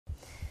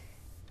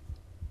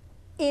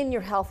In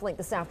your HealthLink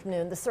this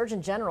afternoon, the Surgeon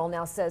General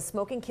now says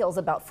smoking kills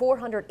about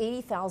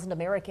 480,000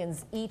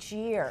 Americans each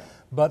year.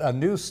 But a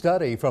new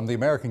study from the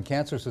American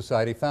Cancer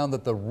Society found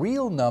that the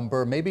real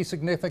number may be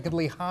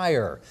significantly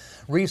higher.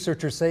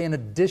 Researchers say an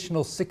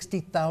additional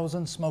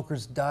 60,000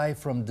 smokers die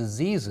from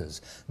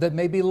diseases that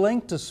may be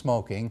linked to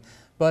smoking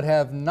but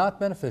have not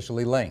been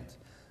officially linked.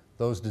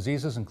 Those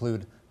diseases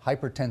include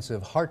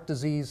hypertensive heart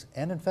disease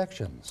and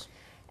infections.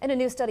 And a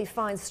new study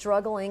finds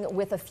struggling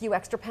with a few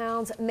extra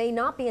pounds may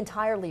not be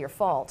entirely your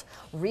fault.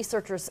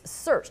 Researchers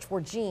searched for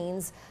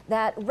genes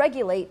that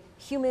regulate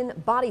human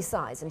body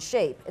size and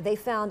shape. They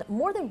found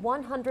more than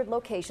 100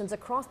 locations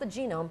across the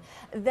genome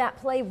that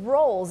play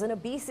roles in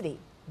obesity.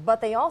 But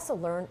they also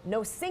learned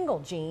no single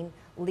gene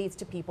leads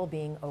to people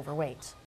being overweight.